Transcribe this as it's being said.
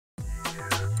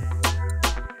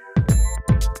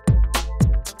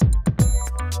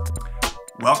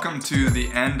Welcome to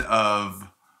the end of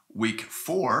week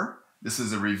 4. This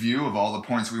is a review of all the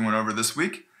points we went over this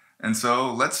week. And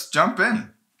so let's jump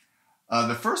in.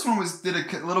 The first one did a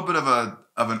little bit of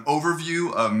an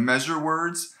overview of measure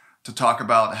words to talk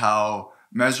about how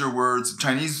measure words,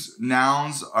 Chinese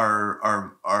nouns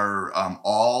are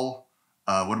all,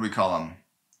 what do we call them?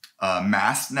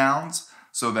 Mass nouns,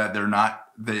 so that they're not,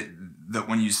 that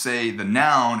when you say the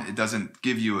noun, it doesn't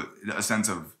give you a sense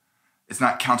of, it's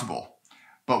not countable.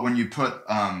 But when you put,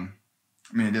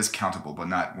 it is countable, but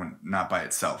not by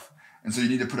itself. And so you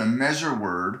need to put a measure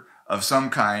word of some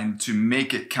kind to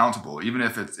make it countable. Even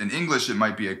if it's in English, it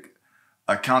might be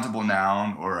a countable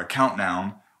noun or a count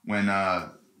noun. When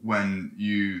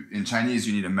in Chinese,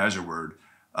 you need a measure word,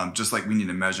 just like we need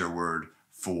a measure word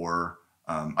for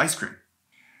ice cream.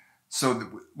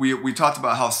 So we talked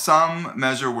about how some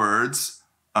measure words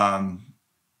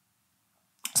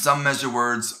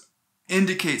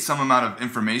indicate some amount of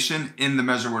information in the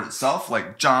measure word itself,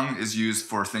 like zhang is used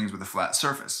for things with a flat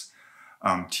surface.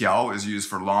 Tiao is used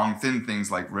for long, thin things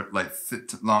like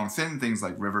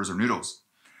rivers or noodles.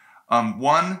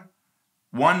 One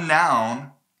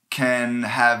noun can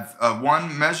have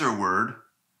one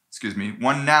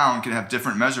noun can have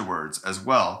different measure words as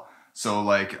well. So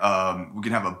like we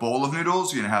can have a bowl of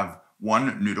noodles, you can have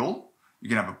one noodle, you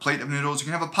can have a plate of noodles, you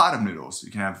can have a pot of noodles,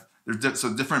 you can have,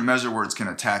 so different measure words can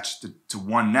attach to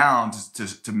one noun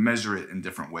to measure it in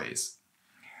different ways.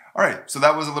 All right, so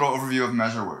that was a little overview of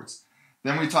measure words.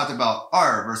 Then we talked about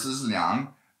er versus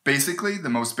liang. Basically, the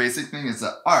most basic thing is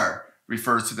that er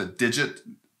refers to the digit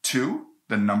 2,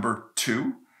 the number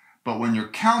 2. But when you're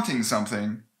counting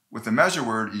something with a measure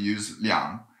word, you use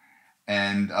liang.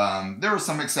 And there are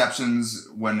some exceptions.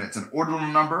 When it's an ordinal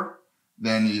number,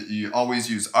 then you always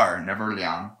use er, never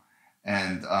liang.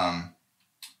 And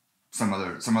some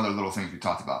other little things we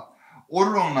talked about.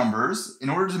 Ordinal numbers, in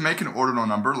order to make an ordinal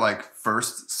number like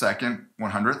first, second,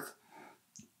 100th,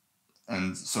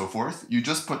 and so forth, you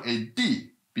just put a d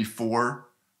before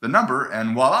the number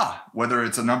and voila. Whether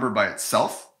it's a number by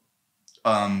itself,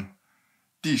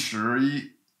 di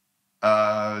shi,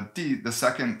 the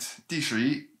second di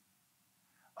shi,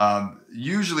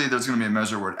 usually there's going to be a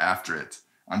measure word after it.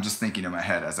 I'm just thinking in my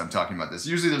head as I'm talking about this.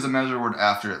 Usually there's a measure word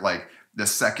after it, like the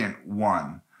second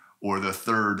one, or the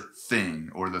third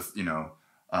thing, or the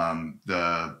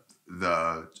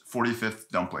 45th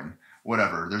dumpling,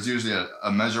 whatever. There's usually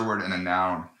a measure word and a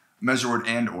noun, measure word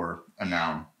and or a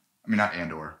noun. I mean, not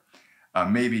and or.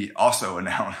 Maybe also a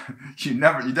noun. You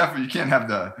can't have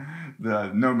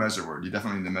the no measure word. You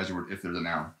definitely need the measure word if there's a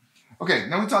noun. Okay,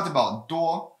 then we talked about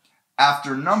duo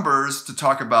after numbers to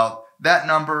talk about that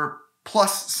number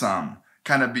plus some,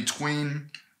 kind of between.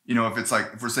 If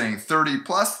we're saying 30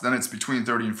 plus, then it's between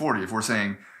 30 and 40. If we're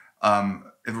saying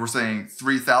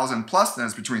 3,000 plus, then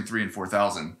it's between 3 and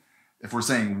 4,000. If we're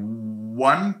saying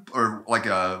one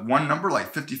number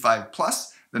like 55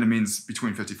 plus, then it means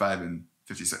between 55 and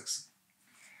 56.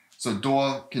 So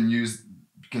duo can be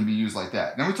used like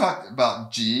that. Then we talked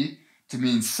about zhèi to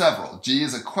mean several. Zhèi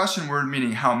is a question word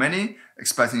meaning how many,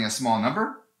 expecting a small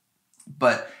number.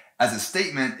 But as a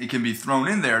statement, it can be thrown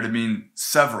in there to mean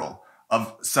several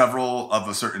of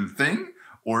a certain thing,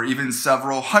 or even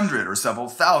several hundred, or several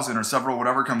thousand, or several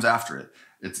whatever comes after it.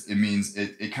 It means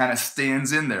it kind of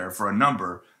stands in there for a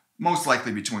number, most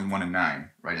likely between 1 and 9,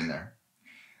 right in there.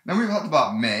 Then we talked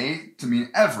about mei to mean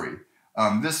every.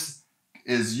 This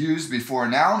is used before a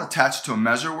noun attached to a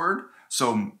measure word.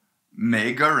 So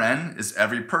mei ge ren is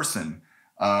every person.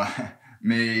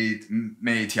 Mei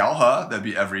tiao he, that'd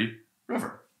be every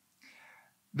river.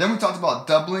 Then we talked about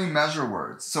doubling measure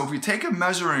words. So if we take a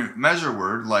measure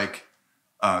word like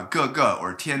ge ge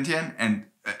or tian tian, and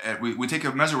we take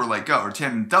a measure word like ge or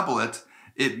tian and double it,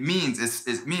 it means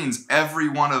every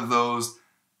one of those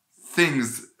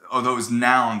things or those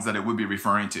nouns that it would be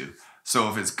referring to. So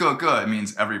if it's ge ge, it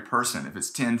means every person. If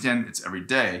it's tian tian, it's every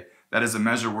day. That is a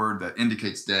measure word that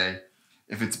indicates day.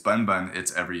 If it's ban ban,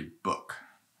 it's every book,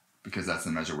 because that's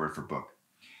the measure word for book.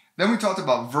 Then we talked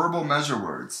about verbal measure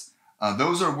words.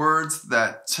 Those are words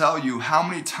that tell you how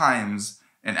many times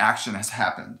an action has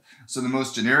happened. So the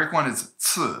most generic one is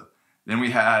ci. Then we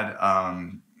had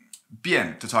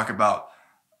bian to talk about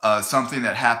something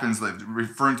that happens, like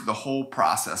referring to the whole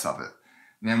process of it.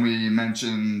 And then we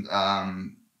mentioned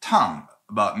tang,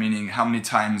 about meaning how many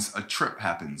times a trip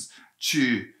happens.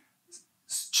 Qu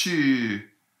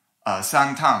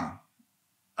san tang,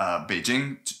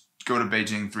 Beijing, go to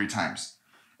Beijing 3 times.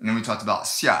 And then we talked about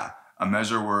xia, a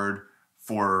measure word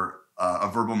for a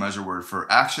verbal measure word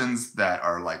for actions that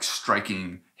are like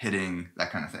striking, hitting,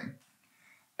 that kind of thing.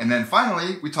 And then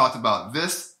finally, we talked about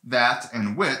this, that,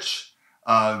 and which.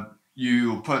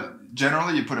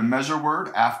 Generally you put a measure word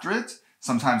after it,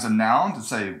 sometimes a noun to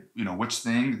say, which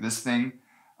thing, this thing.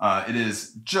 It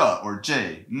is zhè or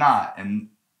zhèi, na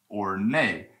or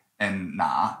nei, and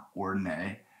na or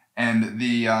nei. And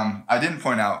I didn't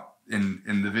point out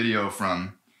in the video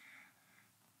from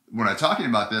when I'm talking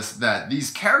about this that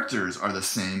these characters are the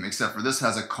same, except for this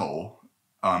has a ko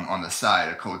on the side,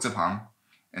 a ko zipang,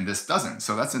 and this doesn't.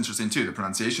 So that's interesting too. The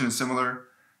pronunciation is similar,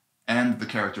 and the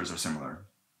characters are similar.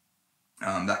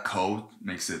 That ko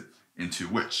makes it into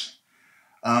which.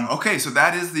 Okay, so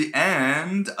that is the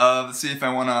end of, let's see if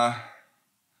I want to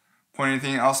point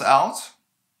anything else out.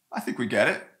 I think we get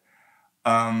it.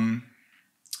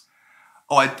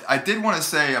 I did want to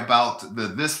say about the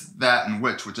this, that, and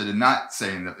which I did not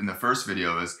say in the first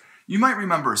video is, you might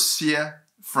remember xie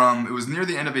from, it was near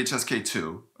the end of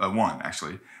HSK 1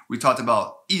 actually. We talked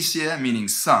about 一些 meaning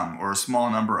some, or a small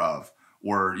number of,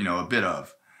 or a bit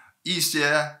of. 一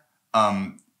些,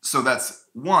 so that's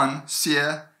one,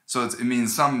 些, so it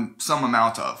means some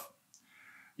amount of.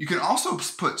 You can also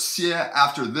put 些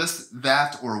after this,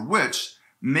 that, or which,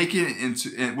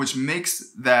 which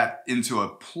makes that into a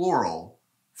plural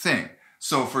thing.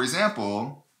 So for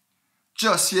example,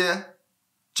 这些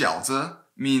饺子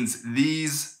means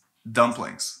these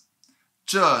dumplings.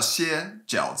 这些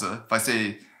饺子, if I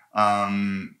say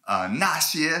那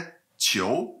些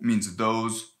球 means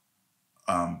those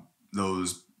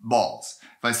balls.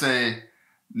 If I say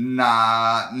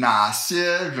哪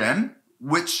些人,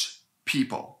 which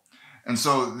people. And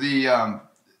so I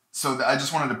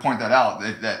just wanted to point that out,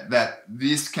 that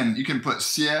these you can put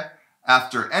些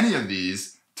after any of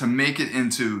these to make it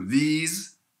into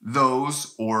these,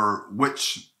 those, or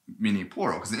which, meaning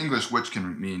plural, because in English which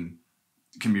can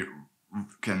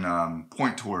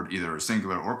point toward either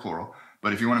singular or plural.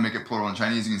 But if you want to make it plural in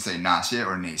Chinese, you can say 那些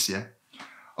or 那些.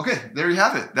 Okay, there you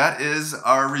have it. That is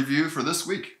our review for this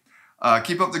week.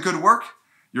 Keep up the good work.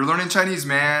 You're learning Chinese,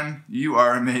 man. You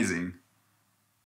are amazing.